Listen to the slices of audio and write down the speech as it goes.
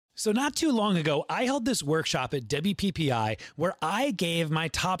So not too long ago, I held this workshop at WPPI where I gave my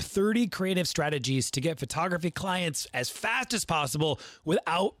top 30 creative strategies to get photography clients as fast as possible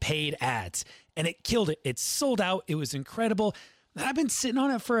without paid ads. And it killed it. It sold out. It was incredible. And I've been sitting on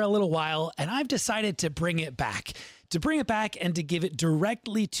it for a little while, and I've decided to bring it back. To bring it back and to give it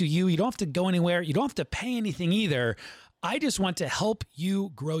directly to you. You don't have to go anywhere. You don't have to pay anything either. I just want to help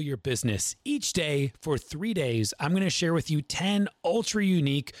you grow your business. Each day for 3 days, I'm going to share with you 10 ultra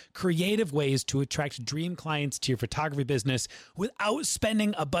unique, creative ways to attract dream clients to your photography business without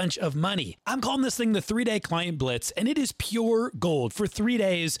spending a bunch of money. I'm calling this thing the 3-Day Client Blitz, and it is pure gold. For 3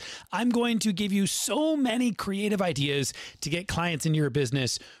 days, I'm going to give you so many creative ideas to get clients into your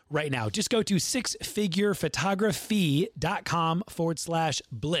business right now. Just go to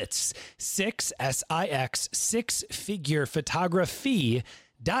sixfigurephotography.com/blitz. sixfigurephotography.com/blitz.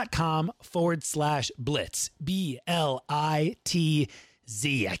 BLITZ.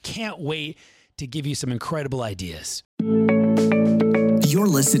 I can't wait to give you some incredible ideas. You're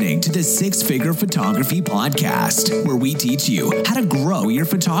listening to the Six Figure Photography Podcast, where we teach you how to grow your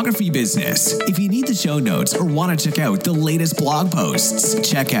photography business. If you need the show notes or want to check out the latest blog posts,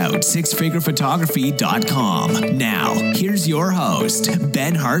 check out sixfigurephotography.com. Now, here's your host,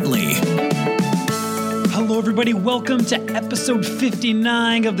 Ben Hartley. Hello, everybody. Welcome to episode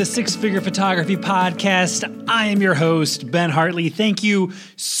 59 of the Six Figure Photography Podcast. I am your host, Ben Hartley. Thank you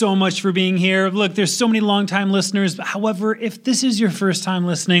so much for being here. Look, there's so many longtime listeners. However, if this is your first time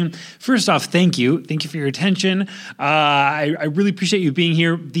listening, first off, thank you. Thank you for your attention. I really appreciate you being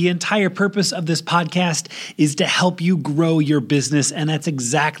here. The entire purpose of this podcast is to help you grow your business, and that's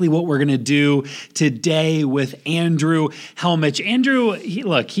exactly what we're going to do today with Andrew Hellmich. Andrew,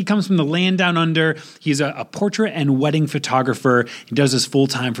 he comes from the land down under. He's a portrait and wedding photographer. He does this full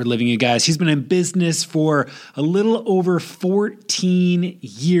time for a living, you guys. He's been in business for a little over 14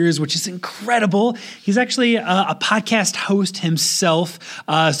 years, which is incredible. He's actually a podcast host himself.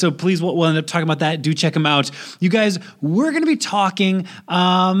 So please, we'll end up talking about that. Do check him out. You guys, we're going to be talking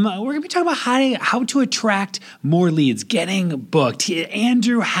about how to attract more leads, getting booked.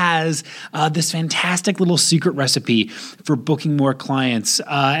 Andrew has this fantastic little secret recipe for booking more clients.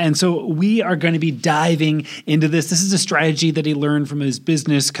 And so we are going to be diving into this. This is a strategy that he learned from his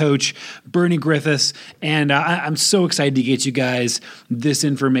business coach, Bernie Griffiths, and I'm so excited to get you guys this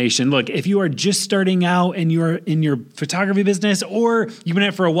information. Look, if you are just starting out and you're in your photography business, or you've been in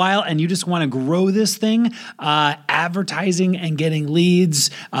it for a while and you just want to grow this thing, advertising and getting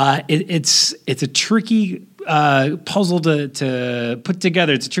leads, it's a tricky puzzle to put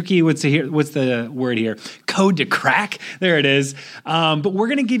together. It's a tricky, what's the word here? Code to crack. There it is. But we're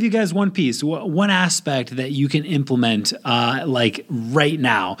going to give you guys one piece, one aspect that you can implement like right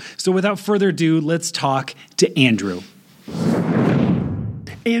now. So without further ado, let's talk to Andrew.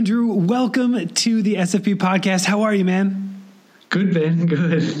 Andrew, welcome to the SFPP podcast. How are you, man? Good, Ben.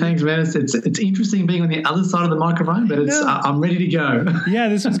 Good. Thanks, man. It's interesting being on the other side of the microphone, but I'm ready to go. Yeah,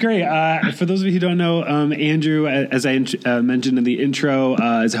 this was great. For those of you who don't know, Andrew, as I mentioned in the intro,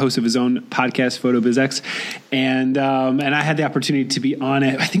 is a host of his own podcast, PhotoBizX, and I had the opportunity to be on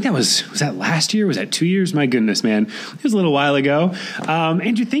it. I think was that last year? Was that 2 years? My goodness, man. It was a little while ago.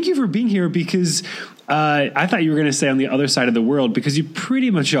 Andrew, thank you for being here because I thought you were going to say on the other side of the world, because you pretty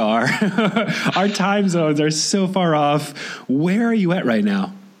much are. Our time zones are so far off. Where are you at right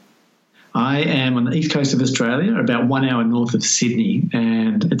now? I am on the east coast of Australia, about 1 hour north of Sydney,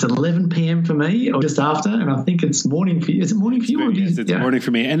 and it's 11 p.m. for me, or just after, and I think it's morning for you. Is it morning for you? Yes, it's morning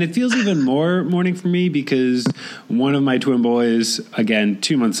for me, and it feels even more morning for me because one of my twin boys, again,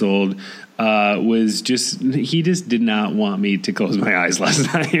 2 months old, he just did not want me to close my eyes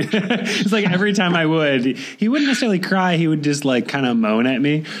last night. It's like every time I would, he wouldn't necessarily cry. He would just like kind of moan at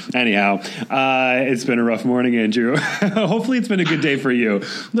me. Anyhow, it's been a rough morning, Andrew. Hopefully it's been a good day for you.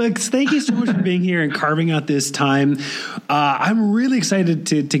 Look, thank you so much for being here and carving out this time. I'm really excited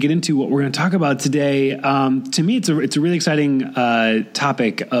to get into what we're going to talk about today. To me, it's a really exciting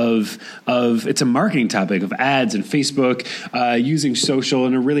topic it's a marketing topic of ads and Facebook, using social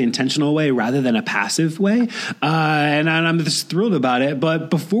in a really intentional way rather than a passive way. And I'm just thrilled about it. But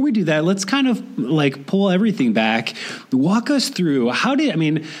before we do that, let's kind of like pull everything back. Walk us through how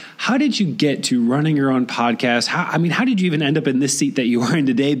did you get to running your own podcast? How did you even end up in this seat that you are in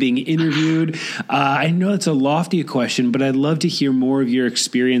today, being interviewed? I know it's a lofty question, but I'd love to hear more of your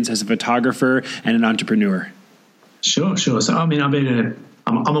experience as a photographer and an entrepreneur. Sure. So,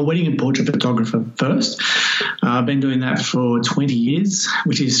 I'm a wedding and portrait photographer first. I've been doing that for 20 years,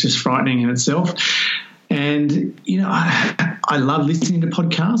 which is just frightening in itself. And, I love listening to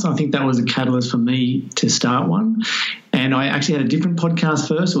podcasts. I think that was a catalyst for me to start one. And I actually had a different podcast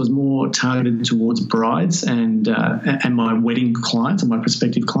first. It was more targeted towards brides and my wedding clients and my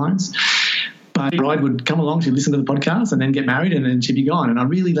prospective clients. But the bride would come along, she'd listen to the podcast and then get married and then she'd be gone. And I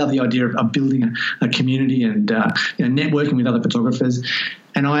really love the idea of building a community and networking with other photographers.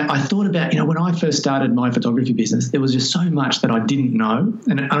 And I thought about, when I first started my photography business, there was just so much that I didn't know.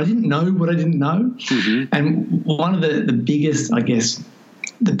 And I didn't know what I didn't know. Mm-hmm. And one of the biggest,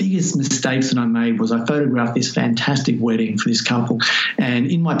 the biggest mistakes that I made was I photographed this fantastic wedding for this couple.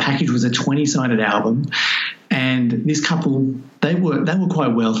 And in my package was a 20-sided album. And this couple, they were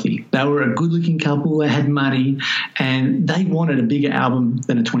quite wealthy. They were a good-looking couple. They had money, and they wanted a bigger album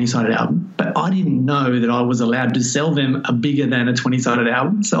than a 20-sided album. But I didn't know that I was allowed to sell them a bigger than a 20-sided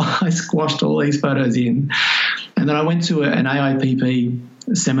album. So I squashed all these photos in. And then I went to an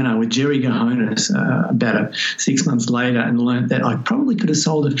AIPP seminar with Jerry Gahonis about 6 months later and learned that I probably could have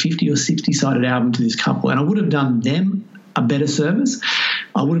sold a 50 or 60-sided album to this couple. And I would have done them a better service.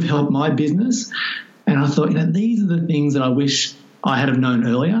 I would have helped my business. And I thought, these are the things that I wish I had have known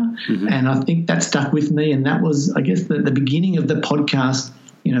earlier. Mm-hmm. And I think that stuck with me. And that was, I guess, the beginning of the podcast,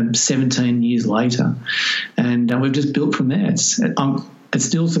 17 years later. And we've just built from there. It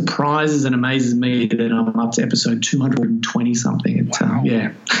still surprises and amazes me that I'm up to episode 220 something. Wow.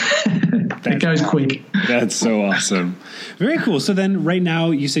 It goes quick. That's so awesome. Very cool. So then, right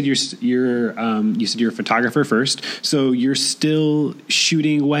now, you said you're a photographer first. So you're still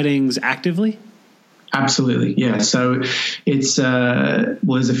shooting weddings actively? Absolutely, yeah. So it's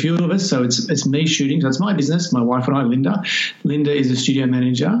there's a few of us. So it's me shooting. So it's my business. My wife and I, Linda. Linda is a studio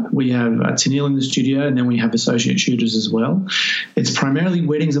manager. We have Tanil in the studio, and then we have associate shooters as well. It's primarily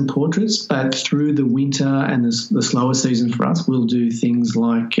weddings and portraits, but through the winter and the slower season for us, we'll do things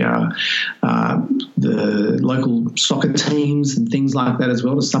like the local soccer teams and things like that as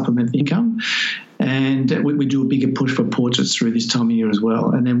well to supplement the income. And we do a bigger push for portraits through this time of year as well.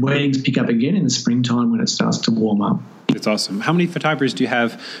 And then weddings pick up again in the springtime when it starts to warm up. That's awesome. How many photographers do you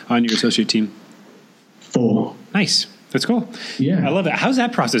have on your associate team? 4. Nice. That's cool. Yeah. I love it. How's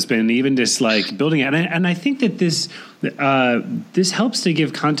that process been, even just like building it? And I think that this helps to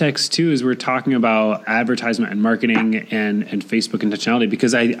give context too, as we're talking about advertisement and marketing and Facebook intentionality,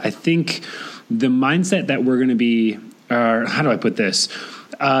 because I think the mindset that we're going to be, or how do I put this?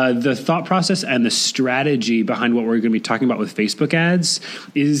 The thought process and the strategy behind what we're going to be talking about with Facebook ads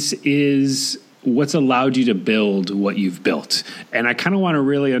is what's allowed you to build what you've built. And I kind of want to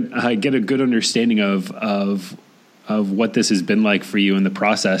really get a good understanding of what this has been like for you in the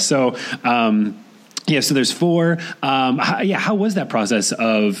process. So, so there's 4. How was that process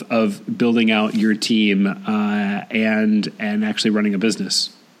of building out your team and actually running a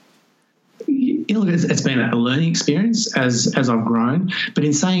business? It's been a learning experience as I've grown. But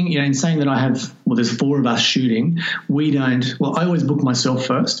in saying that I have, there's 4 of us shooting, I always book myself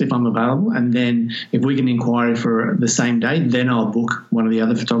first if I'm available. And then if we get an inquiry for the same day, then I'll book one of the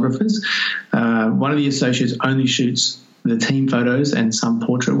other photographers. One of the associates only shoots the team photos and some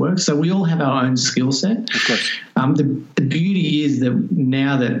portrait work. So we all have our own skill set. Of course. The beauty is that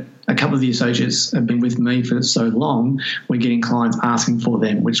now that a couple of the associates have been with me for so long, we're getting clients asking for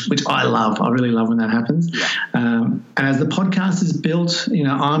them, which I love. I really love when that happens. Yeah. And as the podcast is built,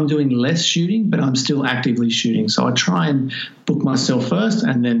 I'm doing less shooting, but I'm still actively shooting. So I try and book myself first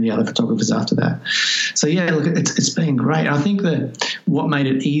and then the other photographers after that. So, it's been great. I think that what made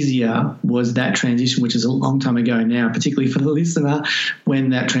it easier was that transition, which is a long time ago now, particularly for the listener, when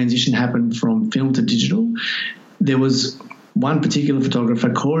that transition happened from film to digital. There was one particular photographer,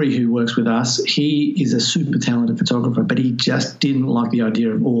 Corey, who works with us. He is a super talented photographer, but he just didn't like the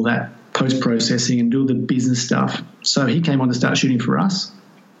idea of all that post-processing and do the business stuff. So he came on to start shooting for us.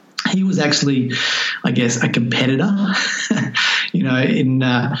 He was actually, I guess, a competitor,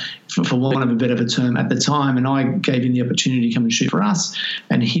 for want of a better term at the time. And I gave him the opportunity to come and shoot for us,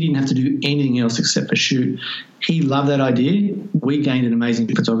 and he didn't have to do anything else except for shoot. He loved that idea. We gained an amazing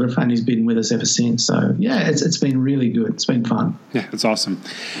photographer, and he's been with us ever since. So, it's been really good. It's been fun. Yeah, it's awesome.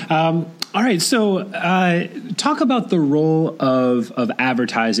 All right, so talk about the role of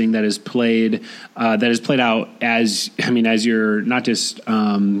advertising that is played out as you're not just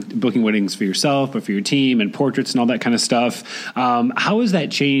booking weddings for yourself, but for your team and portraits and all that kind of stuff. How has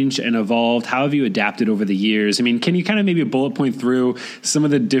that changed and evolved? How have you adapted over the years? Can you kind of maybe bullet point through some of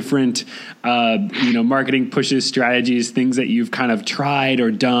the different marketing pushes, strategies, things that you've kind of tried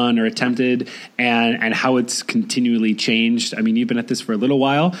or done or attempted, and how it's continually changed? You've been at this for a little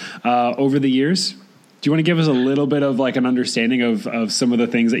while. Over the years, do you want to give us a little bit of an understanding of some of the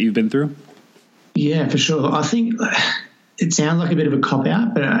things that you've been through? Yeah, for sure. I think it sounds like a bit of a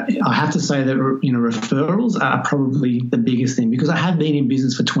cop-out, but I have to say that, referrals are probably the biggest thing, because I have been in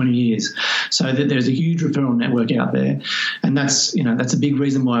business for 20 years. So that there's a huge referral network out there. And that's a big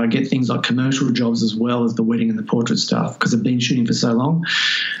reason why I get things like commercial jobs as well as the wedding and the portrait stuff, because I've been shooting for so long.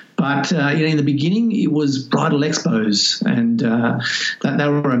 But, in the beginning, it was bridal expos, and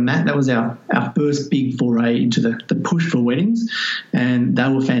that was our first big foray into the push for weddings, and they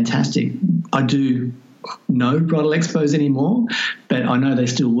were fantastic. I do no bridal expos anymore, but I know they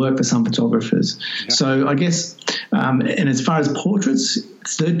still work for some photographers. Yeah. So I guess, and as far as portraits,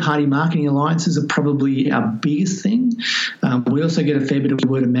 third-party marketing alliances are probably our biggest thing. We also get a fair bit of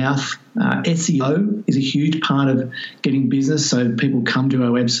word of mouth. SEO is a huge part of getting business, so people come to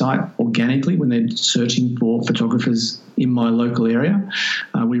our website organically when they're searching for photographers in my local area.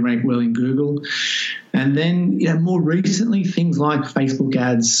 We rank well in Google. And then, more recently, things like Facebook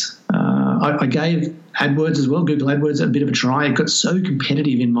ads. I gave AdWords as well, Google AdWords, a bit of a try. It got so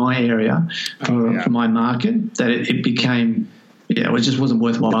competitive in my area for my market that it became, it just wasn't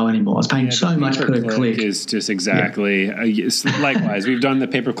worthwhile anymore. I was paying so much per click. Is just exactly. Likewise, we've done the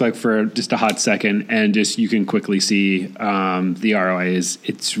pay-per-click for just a hot second, and just you can quickly see the ROI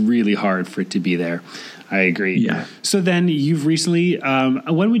it's really hard for it to be there. I agree. Yeah. So then you've recently,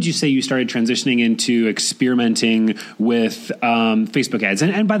 when would you say you started transitioning into experimenting with Facebook ads?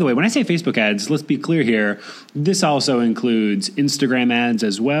 And by the way, when I say Facebook ads, let's be clear here, this also includes Instagram ads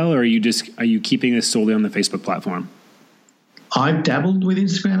as well, or are you keeping this solely on the Facebook platform? I've dabbled with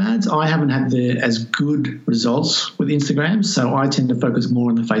Instagram ads. I haven't had as good results with Instagram, so I tend to focus more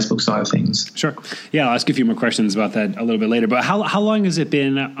on the Facebook side of things. Sure. Yeah, I'll ask you a few more questions about that a little bit later. But how long has it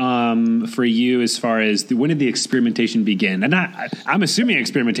been for you as far as when did the experimentation begin? And I'm assuming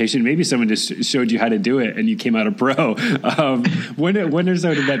experimentation, maybe someone just showed you how to do it and you came out a pro. When or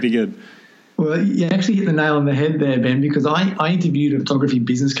so did that begin? Well, you actually hit the nail on the head there, Ben, because I interviewed a photography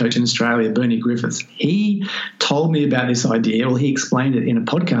business coach in Australia, Bernie Griffiths. He told me about this idea. Well, he explained it in a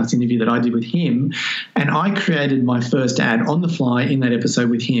podcast interview that I did with him, and I created my first ad on the fly in that episode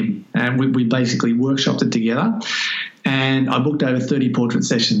with him. And we basically workshopped it together, and I booked over 30 portrait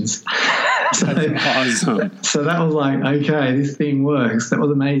sessions. That's awesome. So that was like, okay, this thing works. That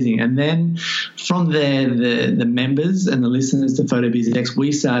was amazing. And then from there, the members and the listeners to PhotoBizX,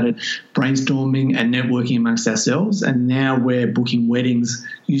 we started brainstorming and networking amongst ourselves. And now we're booking weddings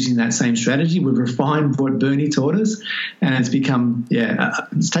using that same strategy. We've refined what Bernie taught us, and it's become,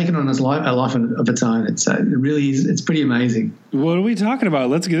 it's taken on a life of its own. It really is. It's pretty amazing. What are we talking about?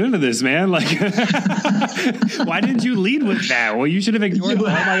 Let's get into this, man. Like, why didn't you lead with that? Well, you should have ignored all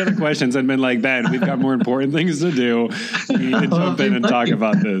my other questions and been like, Ben, we've got more important things to do. You need to jump in and talk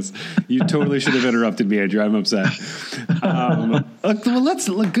about this. You totally should have interrupted me, Andrew. I'm upset.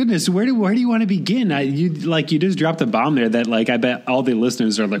 Goodness, where do you want to begin? You just dropped a bomb there that, like, I bet all the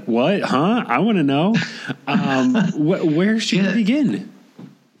listeners are like, what? Huh? I want to know. Where should we begin?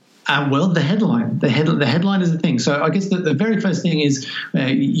 Well, the headline. The headline is the thing. So I guess the very first thing is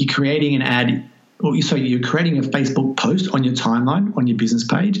you're creating an ad. So you're creating a Facebook post on your timeline, on your business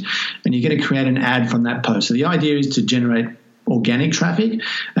page, and you're going to create an ad from that post. So the idea is to generate organic traffic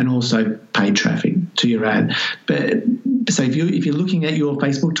and also paid traffic to your ad. But so if you're looking at your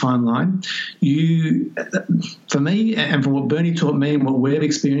Facebook timeline, for me and from what Bernie taught me and what we've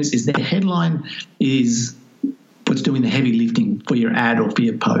experienced, is the headline is what's doing the heavy lifting for your ad or for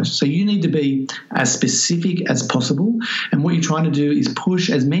your post. So you need to be as specific as possible, and what you're trying to do is push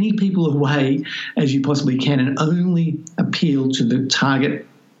as many people away as you possibly can and only appeal to the target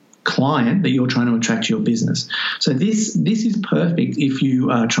client that you're trying to attract to your business. So this is perfect if you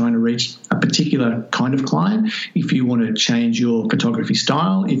are trying to reach a particular kind of client, if you want to change your photography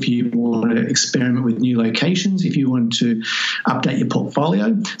style, if you want to experiment with new locations, if you want to update your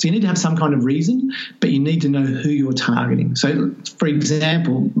portfolio. So you need to have some kind of reason, but you need to know who you're targeting. So, for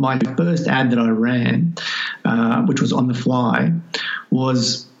example, my first ad that I ran, which was on the fly,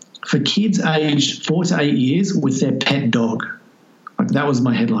 was for kids aged 4 to 8 years with their pet dog. That was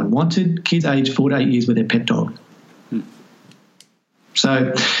my headline. Wanted kids aged 4 to 8 years with their pet dog.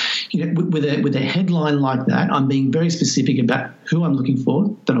 So, with a headline like that, I'm being very specific about who I'm looking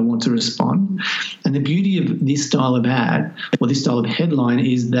for that I want to respond. And the beauty of this style of ad or this style of headline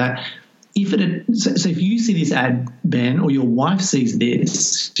is that if you see this ad, Ben, or your wife sees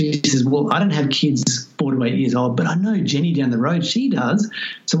this, she says, well, I don't have kids 4 to 8 years old, but I know Jenny down the road, she does.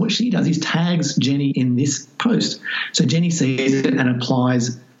 So what she does is tags Jenny in this post. So Jenny sees it and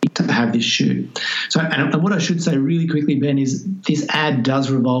applies to have this shoot. So, and what I should say really quickly, Ben, is this ad does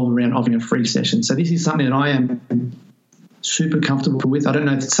revolve around offering a free session. So this is something that I am super comfortable with. I don't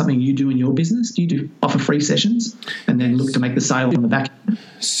know if it's something you do in your business. Do you offer free sessions and then look to make the sale on the back end?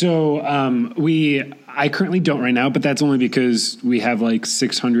 So I currently don't right now, but that's only because we have like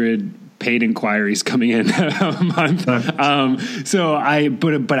 600 paid inquiries coming in a month. But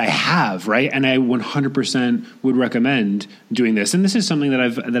I have, right? And I 100% would recommend doing this. And this is something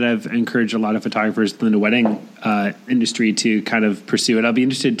that I've encouraged a lot of photographers in the wedding industry to kind of pursue it. I'll be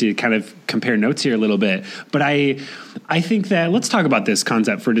interested to kind of compare notes here a little bit. But I think that let's talk about this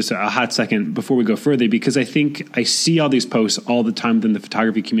concept for just a hot second before we go further, because I think I see all these posts all the time within the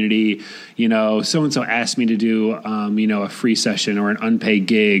photography community. You know, so-and-so asked me to do, a free session or an unpaid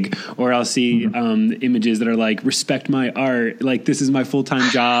gig, or I'll see images that are like, respect my art. Like, this is my full-time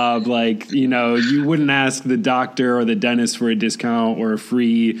job. Like, you wouldn't ask the doctor or the dentist for a discount or a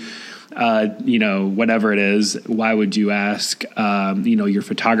free, whatever it is. Why would you ask, your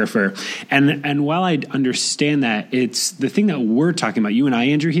photographer? And while I understand that, it's the thing that we're talking about, you and I,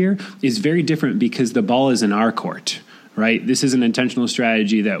 Andrew, here is very different because the ball is in our court. Right. This is an intentional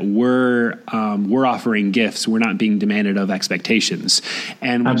strategy that we're offering gifts. We're not being demanded of expectations.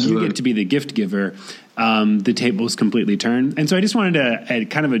 And when you get to be the gift giver, the tables completely turn. And so I just wanted to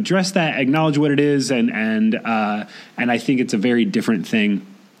kind of address that, acknowledge what it is. And I think it's a very different thing.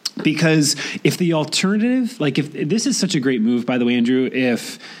 Because if the alternative, like if this is such a great move, by the way, Andrew,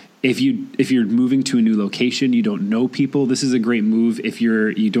 if you're moving to a new location, you don't know people, this is a great move. If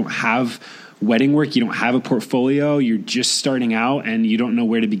you don't have wedding work, you don't have a portfolio, you're just starting out and you don't know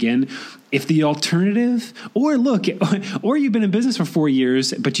where to begin. If the alternative, or you've been in business for 4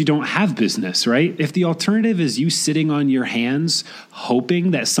 years, but you don't have business, right? If the alternative is you sitting on your hands,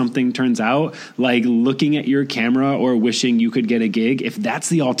 hoping that something turns out, like looking at your camera or wishing you could get a gig, if that's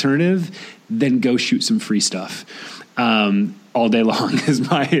the alternative, then go shoot some free stuff. All day long is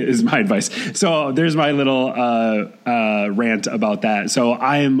my advice. So there's my little rant about that. So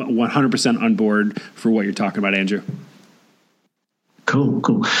I am 100% on board for what you're talking about, Andrew.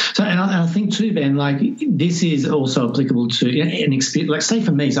 Cool. So, and I think too, Ben, like this is also applicable to an experience. Like, say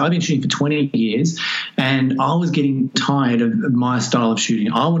for me, so I've been shooting for 20 years, and I was getting tired of my style of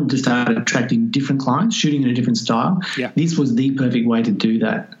shooting. I wanted to start attracting different clients, shooting in a different style. Yeah. This was the perfect way to do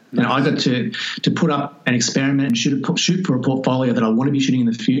that. And I got to put up an experiment and shoot for a portfolio that I want to be shooting in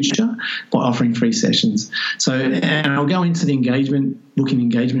the future by offering free sessions. So, and I'll go into the booking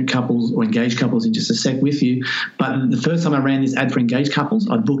engagement couples or engaged couples in just a sec with you. But the first time I ran this ad for engaged couples,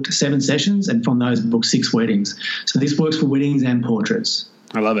 I booked 7 sessions, and from those I booked 6 weddings. So this works for weddings and portraits.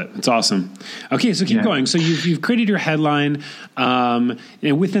 I love it. It's awesome. Okay, so keep going. So you've created your headline, and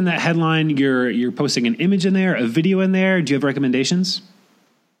within that headline, you're posting an image in there, a video in there. Do you have recommendations?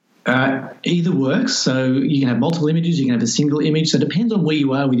 Either works. So you can have multiple images, you can have a single image. So it depends on where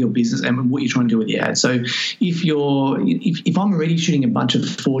you are with your business and what you're trying to do with the ad. So if I'm already shooting a bunch of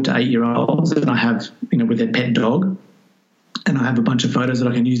 4 to 8 year olds and I have, with their pet dog, and I have a bunch of photos that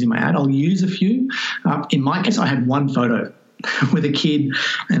I can use in my ad, I'll use a few. In my case, I had one photo with a kid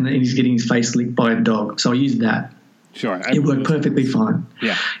and he's getting his face licked by a dog. So I used that. Sure. It worked perfectly fine.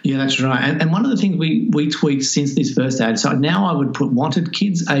 Yeah, that's right. And one of the things we tweaked since this first ad, so now I would put wanted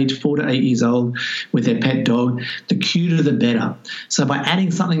kids aged 4 to 8 years old with their pet dog. The cuter the better. So by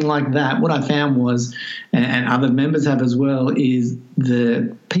adding something like that, what I found was, and other members have as well, is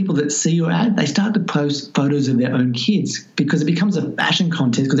the people that see your ad, they start to post photos of their own kids because it becomes a fashion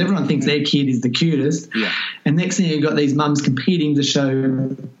contest because everyone thinks their kid is the cutest. Yeah. And next thing you've got these mums competing to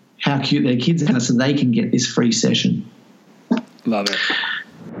show how cute their kids are so they can get this free session. Love it.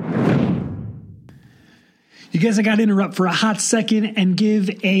 You guys, I got to interrupt for a hot second and give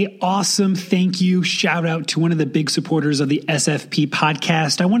a awesome thank you shout out to one of the big supporters of the SFP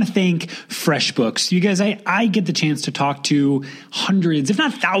podcast. I want to thank FreshBooks. You guys, I get the chance to talk to hundreds, if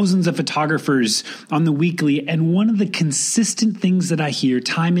not thousands of photographers on the weekly. And one of the consistent things that I hear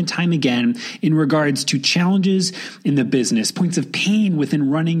time and time again in regards to challenges in the business, points of pain within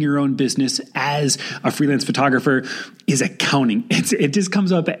running your own business as a freelance photographer, is accounting. It just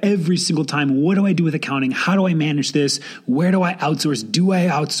comes up every single time. What do I do with accounting? How do I manage this? Where do I outsource? Do I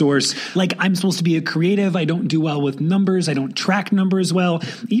outsource? Like, I'm supposed to be a creative. I don't do well with numbers. I don't track numbers well.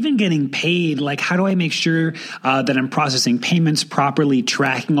 Even getting paid, like, how do I make sure that I'm processing payments properly,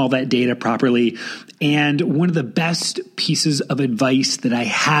 tracking all that data properly? And one of the best pieces of advice that I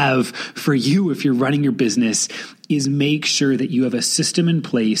have for you if you're running your business is make sure that you have a system in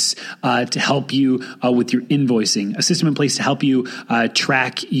place to help you with your invoicing, a system in place to help you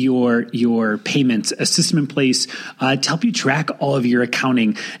track your payments, a system in place to help you track all of your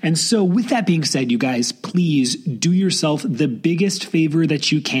accounting. And so with that being said, you guys, please do yourself the biggest favor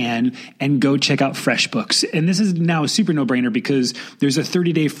that you can and go check out FreshBooks. And this is now a super no-brainer because there's a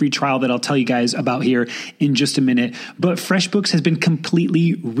 30-day free trial that I'll tell you guys about here in just a minute. But FreshBooks has been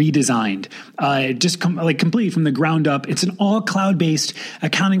completely redesigned, completely from the ground up. It's an all cloud-based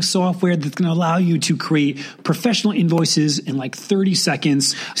accounting software that's going to allow you to create professional invoices in like 30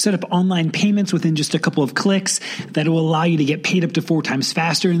 seconds, set up online payments within just a couple of clicks that will allow you to get paid up to 4 times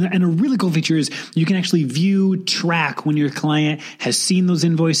faster. And a really cool feature is you can actually view, track when your client has seen those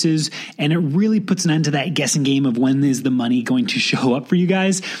invoices, and it really puts an end to that guessing game of when is the money going to show up for you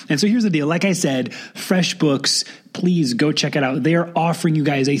guys. And so here's the deal. Like I said, FreshBooks, please go check it out. They are offering you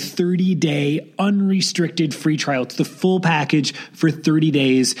guys a 30-day unrestricted free trial. It's the full package for 30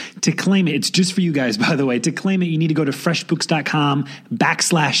 days. To claim it, it's just for you guys, by the way. To claim it, you need to go to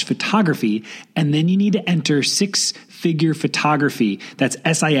freshbooks.com/photography, and then you need to enter Six-Figure Photography. That's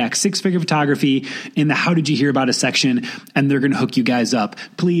SIX, Six-Figure Photography, in the How Did You Hear About Us section, and they're going to hook you guys up.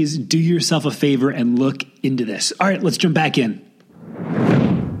 Please do yourself a favor and look into this. All right, let's jump back in.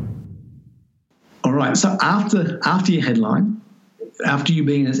 All right. So after your headline, after you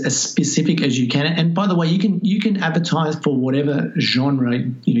being as specific as you can, and by the way, you can advertise for whatever genre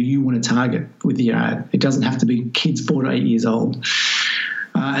you want to target with your ad. It doesn't have to be kids 4 to 8 years old.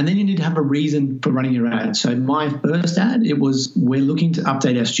 And then you need to have a reason for running your ad. So my first ad, it was, we're looking to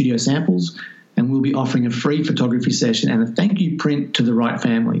update our studio samples, and we'll be offering a free photography session and a thank you print to the right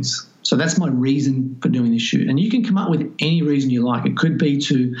families. So that's my reason for doing this shoot. And you can come up with any reason you like. It could be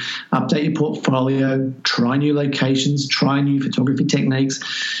to update your portfolio, try new locations, try new photography techniques,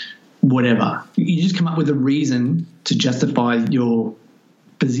 whatever. You just come up with a reason to justify your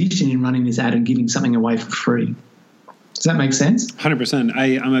position in running this ad and giving something away for free. Does that make sense? 100%.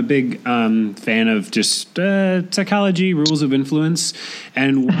 I'm a big fan of just psychology, rules of influence,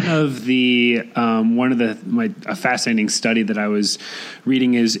 and a fascinating study that I was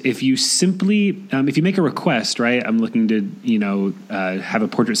reading is if you simply if you make a request, right? I'm looking to have a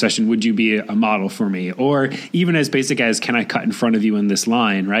portrait session. Would you be a model for me? Or even as basic as, can I cut in front of you in this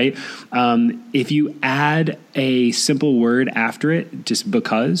line? Right? If you add a simple word after it, just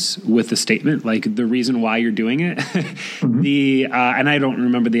because, with a statement like the reason why you're doing it. Mm-hmm. And I don't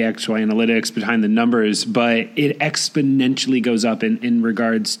remember the actual analytics behind the numbers, but it exponentially goes up in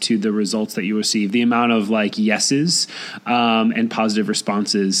regards to the results that you receive. The amount of like yeses and positive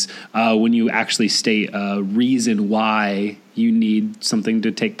responses when you actually state a reason why you need something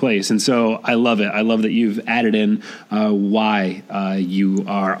to take place. And so I love it. I love that you've added in why you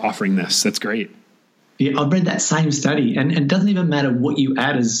are offering this. That's great. Yeah, I've read that same study, and it doesn't even matter what you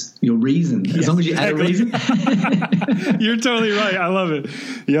add as your reason, as long as you add a reason. You're totally right. I love it.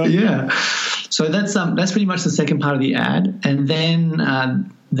 Yep. Yeah. So that's pretty much the second part of the ad. And then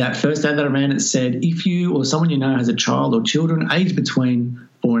that first ad that I ran, it said, if you or someone you know has a child or children aged between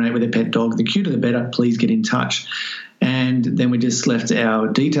 4 and 8 with a pet dog, the cuter the better, please get in touch. And then we just left our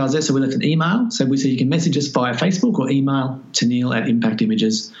details there. So we left an email. So you can message us via Facebook or email to Neil at Impact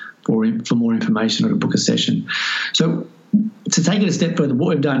Images for more information or to book a session. So to take it a step further, what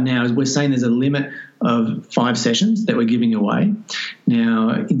we've done now is we're saying there's a limit of 5 sessions that we're giving away.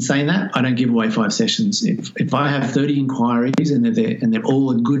 Now, in saying that, I don't give away 5 sessions. If I have 30 inquiries and they're all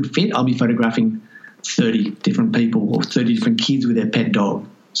a good fit, I'll be photographing 30 different people or 30 different kids with their pet dog.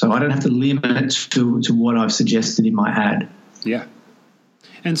 So I don't have to limit to what I've suggested in my ad. Yeah.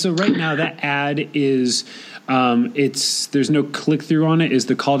 And so right now that ad is there's no click through on it. Is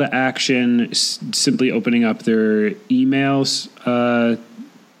the call to action simply opening up their emails, to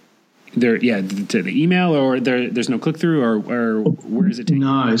the email, or there's no click through, or where is it taking?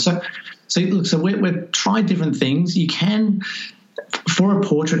 No. So we've tried different things. You can, for a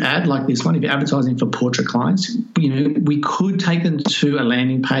portrait ad like this one, if you're advertising for portrait clients, we could take them to a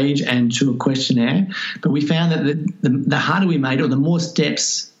landing page and to a questionnaire, but we found that the harder we made it, or the more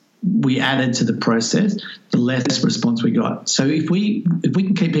steps we added to the process, the less response we got. So if we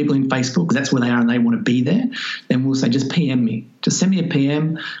can keep people in Facebook, because that's where they are and they want to be there, then we'll say, just PM me. Just send me a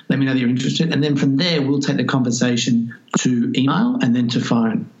PM, let me know that you're interested, and then from there we'll take the conversation to email and then to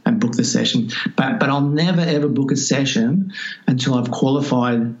phone and book the session. But I'll never, ever book a session until I've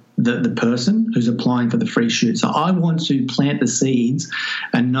qualified the person who's applying for the free shoot. So I want to plant the seeds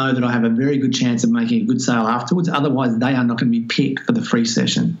and know that I have a very good chance of making a good sale afterwards. Otherwise, they are not going to be picked for the free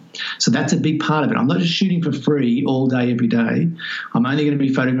session. So that's a big part of it. I'm not just shooting for free all day, every day. I'm only going to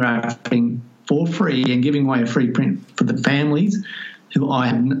be photographing for free and giving away a free print for the families who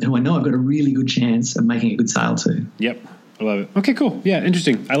I know I've got a really good chance of making a good sale to. Yep. I love it. Okay, cool. Yeah,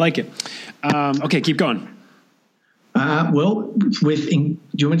 interesting. I like it. Okay, keep going. Well, do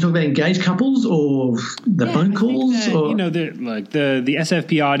you want to talk about engaged couples or the phone calls? The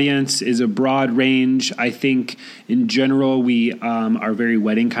SFP audience is a broad range. I think in general we are very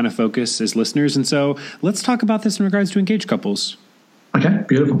wedding kind of focused as listeners. And so let's talk about this in regards to engaged couples. Okay,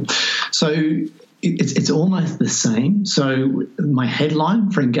 beautiful. So it's almost the same. So my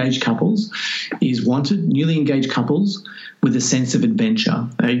headline for engaged couples is wanted newly engaged couples with a sense of adventure.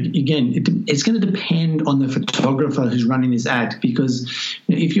 Again, it's going to depend on the photographer who's running this ad, because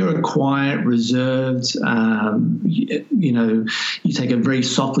if you're a quiet, reserved, you take a very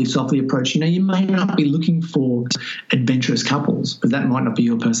softly approach, you may not be looking for adventurous couples, but that might not be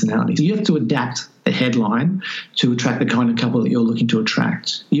your personality. So you have to adapt the headline to attract the kind of couple that you're looking to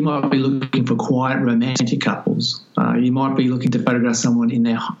attract. You might be looking for quiet, romantic couples. You might be looking to photograph someone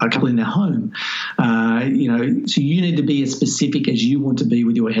a couple in their home. So you need to be as specific as you want to be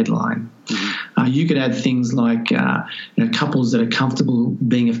with your headline. Mm-hmm. You could add things like couples that are comfortable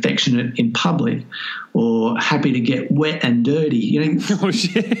being affectionate in public, or happy to get wet and dirty. Oh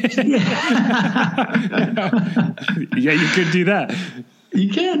shit! Yeah, you could do that. You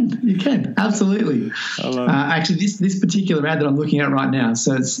can, absolutely. I love it. Actually, this particular ad that I'm looking at right now,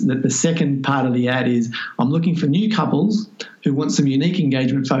 so it's the second part of the ad is, I'm looking for new couples who want some unique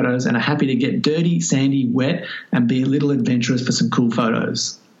engagement photos and are happy to get dirty, sandy, wet, and be a little adventurous for some cool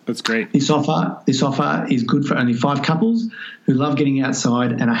photos. That's great. This offer is good for only 5 couples who love getting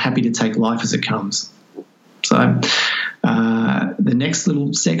outside and are happy to take life as it comes. So the next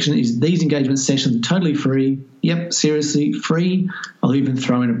little section is, these engagement sessions are totally free. Yep, seriously, free. I'll even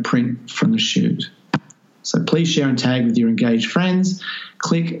throw in a print from the shoot. So please share and tag with your engaged friends.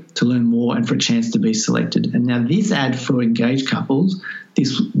 Click to learn more and for a chance to be selected. And now this ad for engaged couples,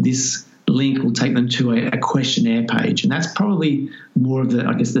 this link will take them to a questionnaire page. And that's probably more of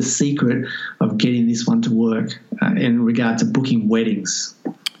the secret of getting this one to work in regard to booking weddings.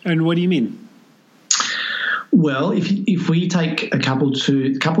 And what do you mean? Well, if we take a couple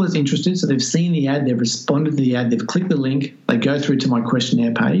that's interested, so they've seen the ad, they've responded to the ad, they've clicked the link, they go through to my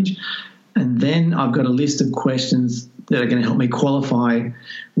questionnaire page, and then I've got a list of questions that are going to help me qualify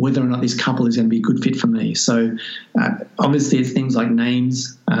whether or not this couple is going to be a good fit for me. So obviously it's things like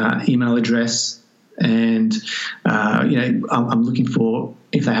names, email address, and I'm looking for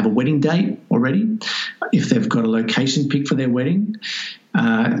if they have a wedding date already, if they've got a location pick for their wedding.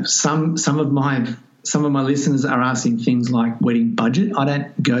 Some of my listeners are asking things like wedding budget. I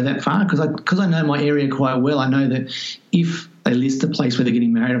don't go that far because I know my area quite well. I know that if they list a place where they're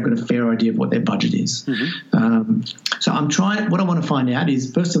getting married, I've got a fair idea of what their budget is. Mm-hmm. So what I want to find out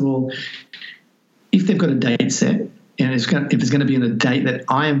is, first of all, if they've got a date set, and if it's going to be on a date that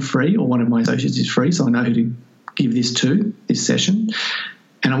I am free or one of my associates is free, so I know who to give this session.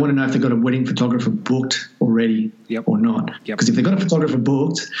 And I want to know if they've got a wedding photographer booked already or not. Because if they've got a photographer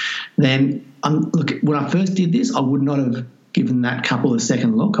booked, then when I first did this, I would not have given that couple a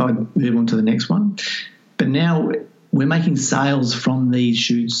second look. I'd move on to the next one. But now we're making sales from these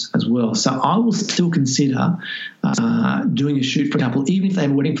shoots as well. So I will still consider doing a shoot for a couple, even if they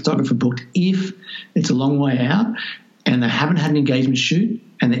have a wedding photographer booked, if it's a long way out and they haven't had an engagement shoot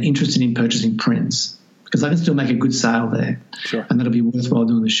and they're interested in purchasing prints. Because I can still make a good sale there. Sure. And that'll be worthwhile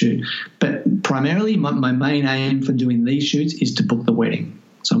doing the shoot. But primarily my main aim for doing these shoots is to book the wedding.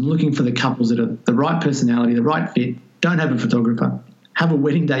 So I'm looking for the couples that are the right personality, the right fit, don't have a photographer, have a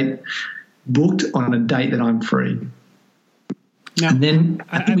wedding date booked on a date that I'm free. Now, and then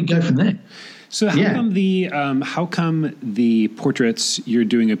I think we go from there. So how come the portraits you're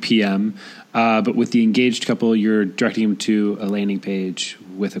doing a PM, but with the engaged couple you're directing them to a landing page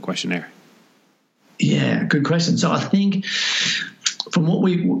with a questionnaire? Yeah, good question. So I think from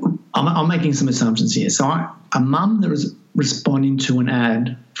I'm making some assumptions here. So a mum that was responding to an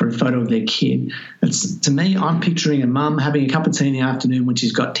ad for a photo of their kid, to me, I'm picturing a mum having a cup of tea in the afternoon when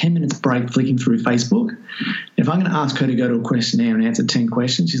she's got 10 minutes break flicking through Facebook. If I'm going to ask her to go to a questionnaire and answer 10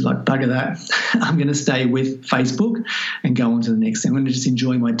 questions, she's like, bugger that. I'm going to stay with Facebook and go on to the next thing. I'm going to just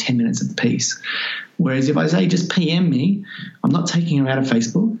enjoy my 10 minutes of peace. Whereas if I say just PM me, I'm not taking her out of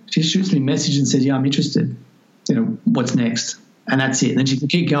Facebook. She shoots me a message and says, yeah, I'm interested. What's next? And that's it. And then she can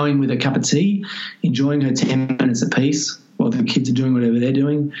keep going with a cup of tea, enjoying her 10 minutes of peace while the kids are doing whatever they're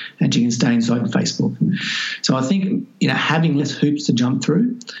doing, and she can stay inside Facebook. So I think, having less hoops to jump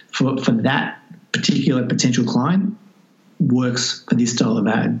through for that particular potential client works for this style of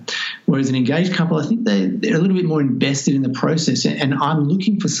ad. Whereas an engaged couple, I think they're a little bit more invested in the process, and I'm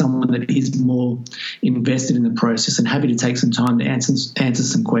looking for someone that is more invested in the process and happy to take some time to answer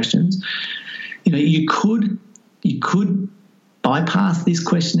some questions. You could bypass this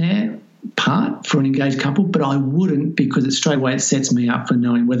questionnaire part for an engaged couple, but I wouldn't, because it straight away it sets me up for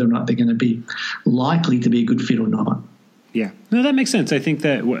knowing whether or not they're going to be likely to be a good fit or not. Yeah. No, that makes sense. I think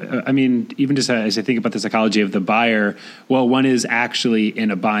that, even just as I think about the psychology of the buyer, well, one is actually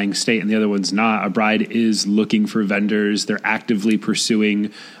in a buying state and the other one's not. A bride is looking for vendors. They're actively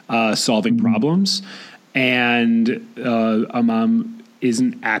pursuing solving problems. And a mom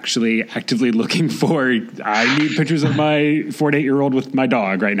isn't actually actively looking for, I need pictures of my 4 to 8-year-old with my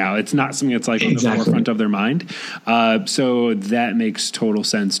dog right now. It's not something that's like on the forefront of their mind. So that makes total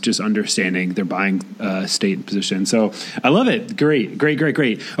sense, just understanding their buying state and position. So I love it. Great.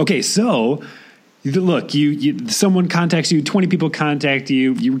 Okay, so look, someone contacts you, 20 people contact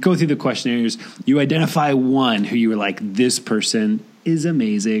you, you go through the questionnaires, you identify one who you were like, this person is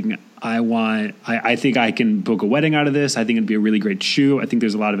amazing. I think I can book a wedding out of this. I think it'd be a really great shoot. I think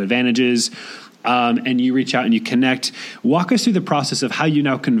there's a lot of advantages. And you reach out and you connect. Walk us through the process of how you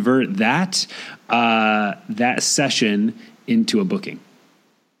now convert that session into a booking.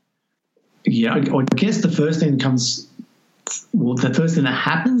 Yeah, I guess the first thing that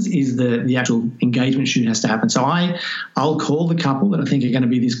happens is the actual engagement shoot has to happen. So I'll call the couple that I think are going to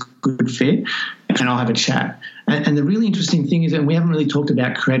be this good fit, and I'll have a chat. And the really interesting thing is, and we haven't really talked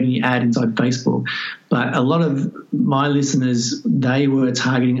about creating the ad inside Facebook, but a lot of my listeners, they were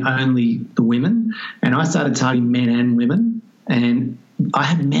targeting only the women, and I started targeting men and women. And I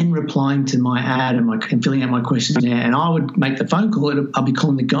had men replying to my ad and filling out my questionnaire, and I would make the phone call. I'll be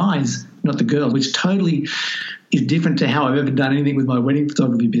calling the guys, not the girls, which totally is different to how I've ever done anything with my wedding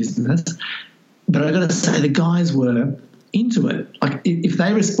photography business. But I got to say, the guys were into it. Like, if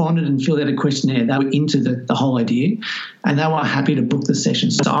they responded and filled out a questionnaire, they were into the whole idea, and they were happy to book the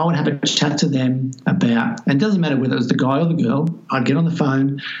session. So I would have a chat to them about, and it doesn't matter whether it was the guy or the girl, I'd get on the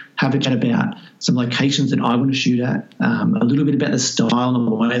phone, have a chat about some locations that I want to shoot at, a little bit about the style and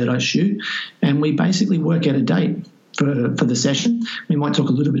the way that I shoot, and we basically work out a date for the session. We might talk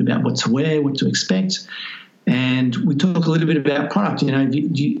a little bit about what to wear, what to expect, and we talk a little bit about product. Have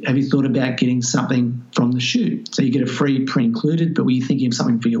you thought about getting something from the shoot? So you get a free pre-included, but were you thinking of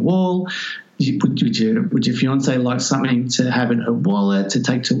something for your wall? Would your fiance like something to have in her wallet, to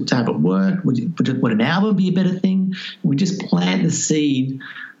take to have at work? Would an album be a better thing? We just plant the seed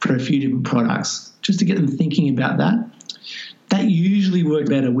for a few different products just to get them thinking about that. That usually works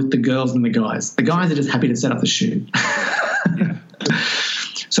better with the girls than the guys. The guys are just happy to set up the shoot. Yeah.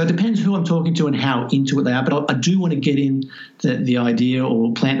 So it depends who I'm talking to and how into it they are. But I do want to get in the idea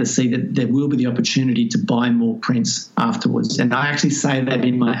or plant the seed that there will be the opportunity to buy more prints afterwards. And I actually say that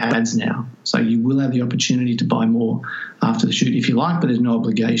in my ads now. So you will have the opportunity to buy more after the shoot if you like, but there's no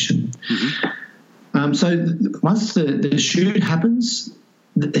obligation. Mm-hmm. So once the shoot happens,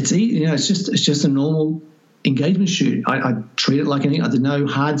 it's easy. It's just a normal engagement shoot. I treat it like anything. There's no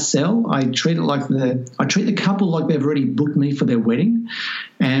hard sell. I treat the couple like they've already booked me for their wedding,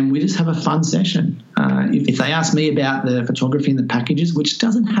 and we just have a fun session. If they ask me about the photography and the packages, which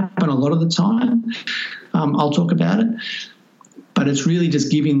doesn't happen a lot of the time, I'll talk about it. But it's really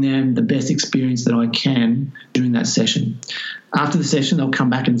just giving them the best experience that I can during that session. After the session, they'll come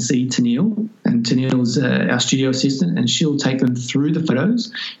back and see Tennille, and Tennille's our studio assistant, and she'll take them through the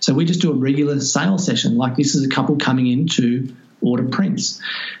photos. So we just do a regular sales session, like this is a couple coming in to order prints.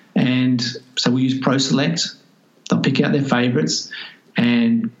 And so we use Pro Select. They'll pick out their favourites,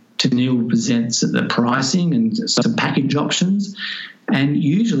 and Tennille presents the pricing and some package options. And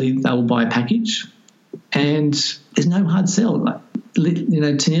usually they will buy a package, and there's no hard sell.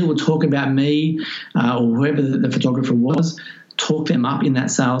 Tennille will talk about me or whoever the photographer was, talk them up in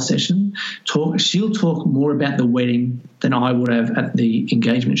that sales session. She'll talk more about the wedding than I would have at the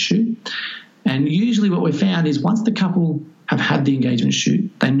engagement shoot. And usually what we found is once the couple have had the engagement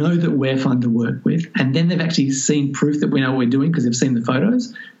shoot, they know that we're fun to work with, and then they've actually seen proof that we know what we're doing because they've seen the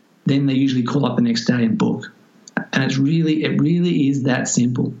photos, then they usually call up the next day and book. And it really is that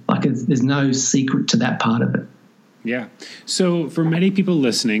simple. Like there's no secret to that part of it. Yeah. So for many people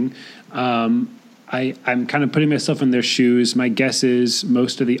listening, I'm kind of putting myself in their shoes. My guess is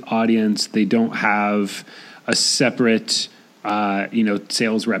most of the audience, they don't have a separate,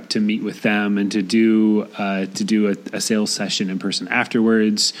 sales rep to meet with them and to do a sales session in person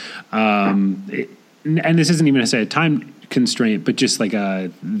afterwards. And this isn't even necessarily a time constraint, but just like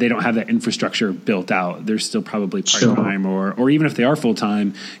they don't have that infrastructure built out. They're still probably part-time or even if they are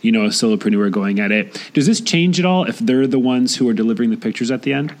full-time, a solopreneur going at it. Does this change at all if they're the ones who are delivering the pictures at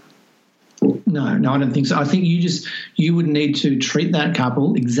the end? No, I don't think so. I think you would need to treat that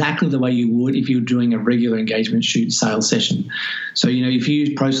couple exactly the way you would if you were doing a regular engagement shoot sales session. So, if you use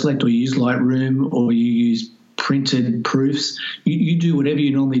ProSelect or you use Lightroom or you use printed proofs, you do whatever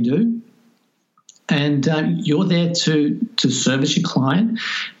you normally do. And you're there to service your client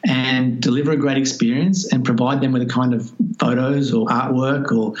and deliver a great experience and provide them with the kind of photos or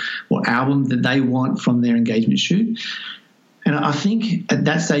artwork or album that they want from their engagement shoot. And I think at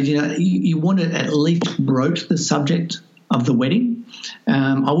that stage, you want to at least broach the subject of the wedding.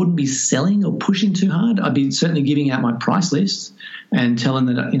 I wouldn't be selling or pushing too hard. I'd be certainly giving out my price list and telling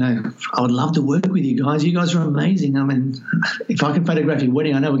that, I would love to work with you guys. You guys are amazing. I mean, if I can photograph your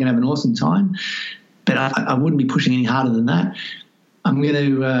wedding, I know we're going to have an awesome time. But I wouldn't be pushing any harder than that. I'm going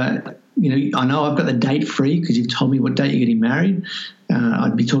to, I know I've got the date free because you've told me what date you're getting married.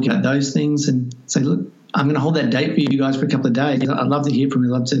 I'd be talking about those things and say, look, I'm going to hold that date for you guys for a couple of days. I'd love to hear from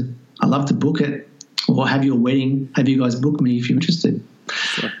you. I'd love to book it or have your wedding, have you guys book me if you're interested.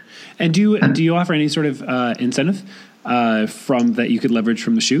 Sure. And do you offer any sort of incentive from that you could leverage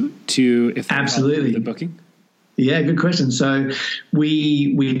from the shoot to if absolutely the booking? Yeah, good question. So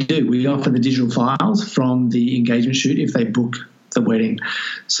we do. We offer the digital files from the engagement shoot if they book the wedding.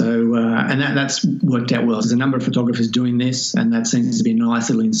 So and that's worked out well. There's a number of photographers doing this, and that seems to be a nice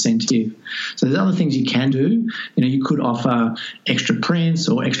little incentive. So there's other things you can do. You could offer extra prints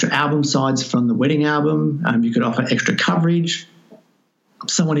or extra album sides from the wedding album. You could offer extra coverage.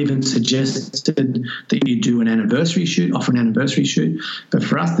 Someone even suggested that you do an anniversary shoot, offer an anniversary shoot. But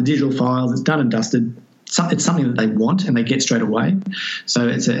for us, the digital files, it's done and dusted. It's something that they want and they get straight away. So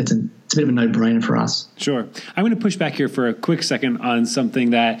it's a bit of a no-brainer for us. Sure. I'm going to push back here for a quick second on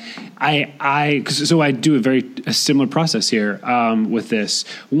something that I do a similar process here with this.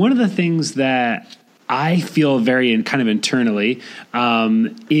 One of the things that I feel very kind of internally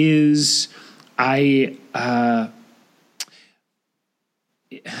is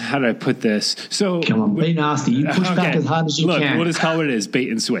how do I put this? So come on, be nasty. You push back as hard as you can. Look, we'll just call it what it is, bait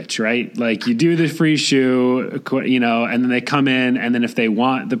and switch, right? Like you do the free shoot, and then they come in, and then if they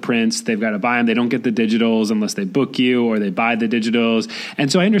want the prints, they've got to buy them. They don't get the digitals unless they book you or they buy the digitals. And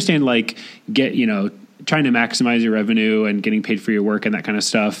so I understand trying to maximize your revenue and getting paid for your work and that kind of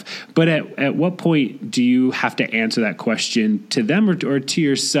stuff. But at what point do you have to answer that question to them or to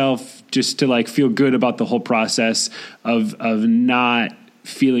yourself just to feel good about the whole process of not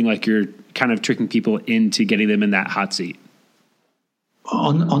feeling like you're kind of tricking people into getting them in that hot seat?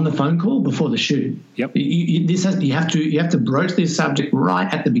 On the phone call before the shoot. Yep. You have to broach this subject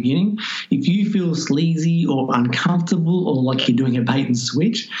right at the beginning. If you feel sleazy or uncomfortable or like you're doing a bait and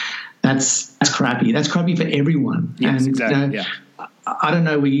switch, that's crappy. That's crappy for everyone. Yes, exactly. Yeah. I don't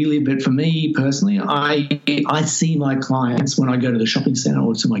know where you live, but for me personally, I see my clients when I go to the shopping centre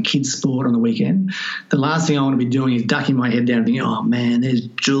or to my kids' sport on the weekend. The last thing I want to be doing is ducking my head down and thinking, oh, man, there's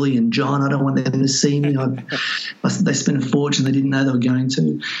Julie and John. I don't want them to see me. They spent a fortune they didn't know they were going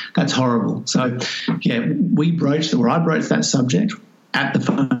to. That's horrible. So, yeah, I broach that subject at the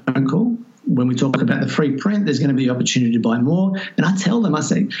phone call. When we talk about the free print, there's going to be the opportunity to buy more. And I tell them, I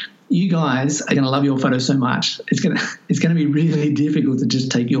say, you guys are going to love your photo so much. It's going to be really difficult to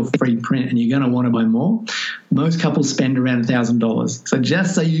just take your free print and you're going to want to buy more. Most couples spend around $1,000. So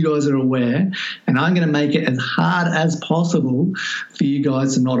just so you guys are aware, and I'm going to make it as hard as possible for you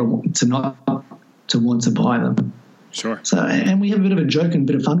guys to want to buy them. Sure. So, and we have a bit of a joke and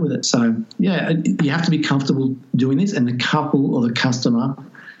a bit of fun with it. So, yeah, you have to be comfortable doing this, and the couple or the customer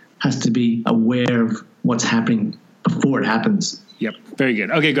has to be aware of what's happening before it happens. Yep. Very good.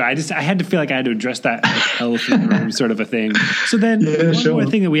 Okay, good. I had to feel like I had to address that elephant in the room sort of a thing. So then one more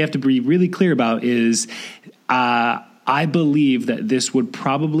thing that we have to be really clear about is I believe that this would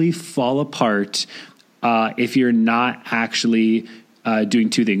probably fall apart if you're not actually doing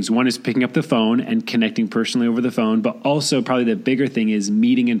two things. One is picking up the phone and connecting personally over the phone, but also probably the bigger thing is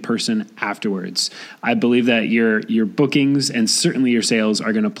meeting in person afterwards. I believe that your bookings and certainly your sales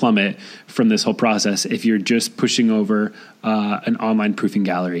are going to plummet from this whole process if you're just pushing over an online proofing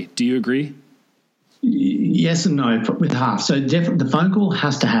gallery. Do you agree? Yes and no with half. So definitely the phone call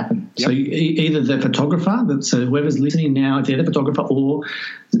has to happen. Yep. So either the photographer, so whoever's listening now, it's either the photographer or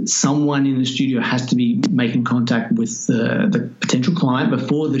someone in the studio has to be making contact with the potential client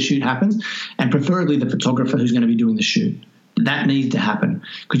before the shoot happens, and preferably the photographer who's going to be doing the shoot. that needs to happen,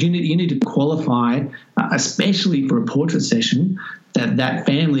 because you need to qualify, especially for a portrait session, that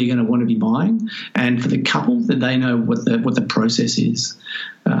family are going to want to be buying, and for the couple that they know what the process is.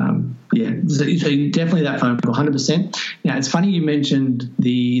 So definitely that phone call, 100%. Now, it's funny you mentioned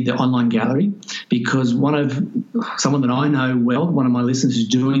the online gallery, because someone that I know well, one of my listeners who's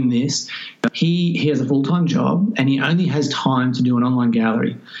doing this, he has a full-time job and he only has time to do an online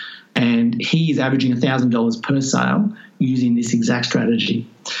gallery, and he's averaging $1,000 per sale using this exact strategy.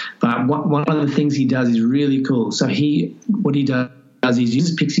 But one of the things he does is really cool. So what he does is he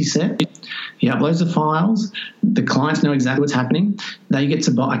uses Pixie Set. He uploads the files. The clients know exactly what's happening. They get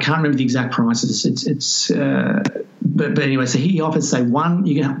to buy. I can't remember the exact prices. But anyway, so he offers, say,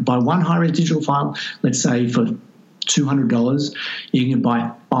 you can buy one high-res digital file, let's say for $200. You can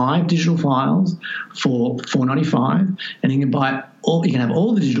buy 5 digital files for $495, and you can have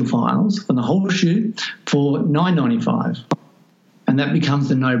all the digital files from the whole shoot for $995, and that becomes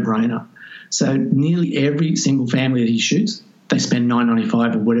the no-brainer. So nearly every single family that he shoots, they spend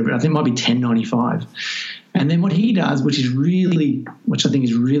 $995 or whatever. I think it might be $10.95. And then what he does, which I think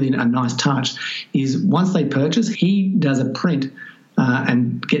is really a nice touch, is once they purchase, he does a print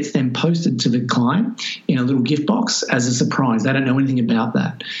and gets them posted to the client in a little gift box as a surprise. They don't know anything about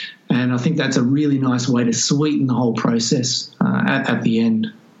that. And I think that's a really nice way to sweeten the whole process at the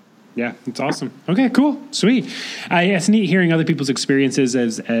end. Yeah, it's awesome. Okay, cool. Sweet. It's neat hearing other people's experiences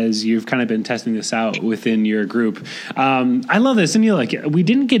as you've kind of been testing this out within your group. I love this. And we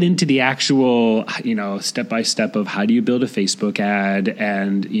didn't get into the actual, step-by-step of how do you build a Facebook ad,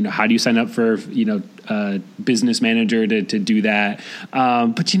 and, how do you sign up for, business manager to do that.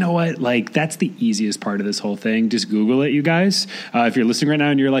 But you know what? That's the easiest part of this whole thing. Just Google it, you guys. If you're listening right now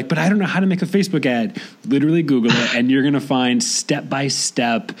and you're like, but I don't know how to make a Facebook ad, literally Google it, and you're going to find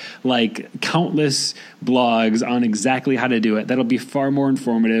step-by-step, countless blogs on exactly how to do it. That'll be far more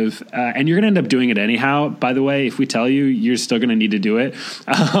informative. And you're going to end up doing it anyhow. By the way, if we tell you, you're still going to need to do it.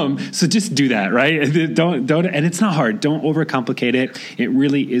 So just do that, right? Don't, and it's not hard. Don't overcomplicate it. It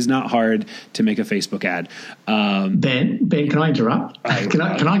really is not hard to make a Facebook ad. Ben, can I interrupt?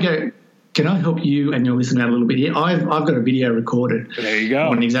 Can I help you and your listener out a little bit here? I've got a video recorded. There you go.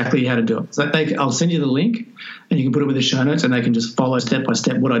 On exactly how to do it. So I'll send you the link, and you can put it with the show notes, and they can just follow step by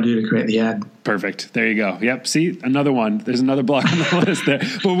step what I do to create the ad. Perfect. There you go. Yep. See, another one. There's another blog on the list there.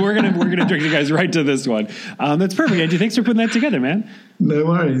 But we're gonna direct you guys right to this one. That's perfect, Angie. Thanks for putting that together, man. No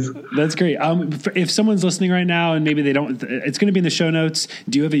worries. That's great. If someone's listening right now and maybe they don't, it's going to be in the show notes.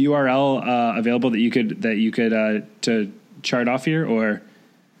 Do you have a URL available that you could to chart off here, or?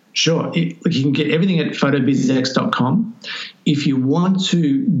 Sure. You can get everything at photobizx.com. If you want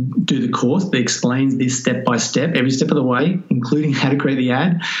to do the course that explains this step by step, every step of the way, including how to create the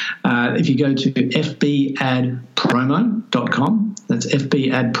ad, if you go to fbadpromo.com, that's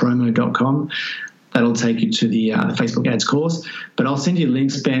fbadpromo.com, that'll take you to the Facebook ads course. But I'll send you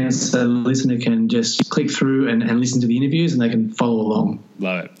links, Ben, so the listener can just click through and listen to the interviews, and they can follow along.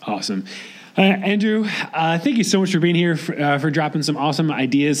 Love it. Awesome. Andrew, thank you so much for being here, for dropping some awesome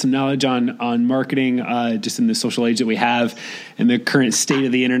ideas, some knowledge on marketing, just in the social age that we have and the current state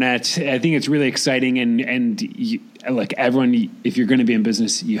of the internet. I think it's really exciting, and everyone, if you're going to be in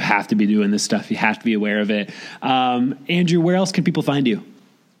business, you have to be doing this stuff. You have to be aware of it. Andrew, where else can people find you?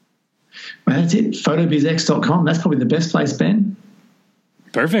 Well, that's it. photobizx.com. That's probably the best place, Ben.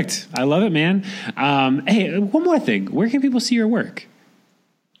 Perfect. I love it, man. Hey, one more thing. Where can people see your work?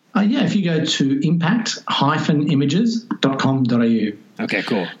 If you go to impact-images.com.au. Okay,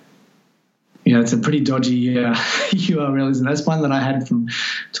 cool. It's a pretty dodgy URL, isn't it? That's one that I had from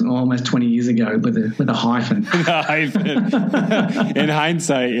almost 20 years ago with a hyphen. The hyphen. In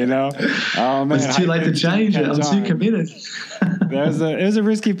hindsight, Oh, man. It's too late to change it. I'm too committed. It was a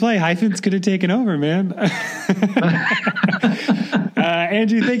risky play. Hyphens could have taken over, man.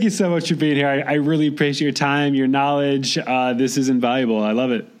 Andrew, thank you so much for being here. I really appreciate your time, your knowledge. This is invaluable. I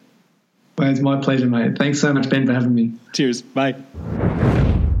love it. Well, it's my pleasure, mate. Thanks so much, Ben, for having me. Cheers. Bye.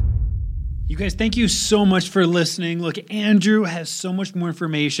 You guys, thank you so much for listening. Look, Andrew has so much more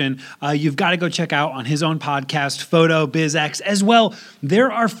information. You've got to go check out on his own podcast, Photo BizX, as well.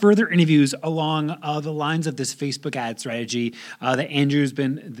 There are further interviews along the lines of this Facebook ad strategy that Andrew's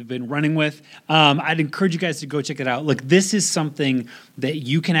been running with. I'd encourage you guys to go check it out. Look, this is something that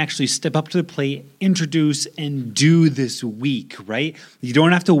you can actually step up to the plate, introduce, and do this week, right? You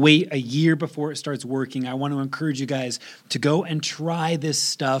don't have to wait a year before it starts working. I want to encourage you guys to go and try this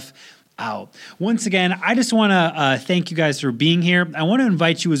stuff. out. Once again, I just want to thank you guys for being here. I want to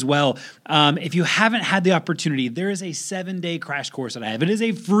invite you as well. If you haven't had the opportunity, there is a 7-day crash course that I have. It is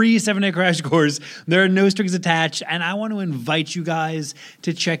a free 7-day crash course. There are no strings attached, and I want to invite you guys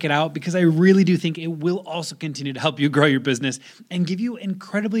to check it out because I really do think it will also continue to help you grow your business and give you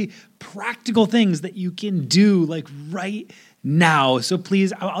incredibly practical things that you can do like right now. So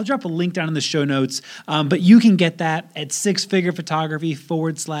please, I'll drop a link down in the show notes, but you can get that at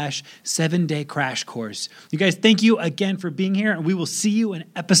sixfigurephotography.com/7-day crash course. You guys, thank you again for being here, and we will see you in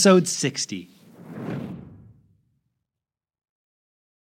episode 60.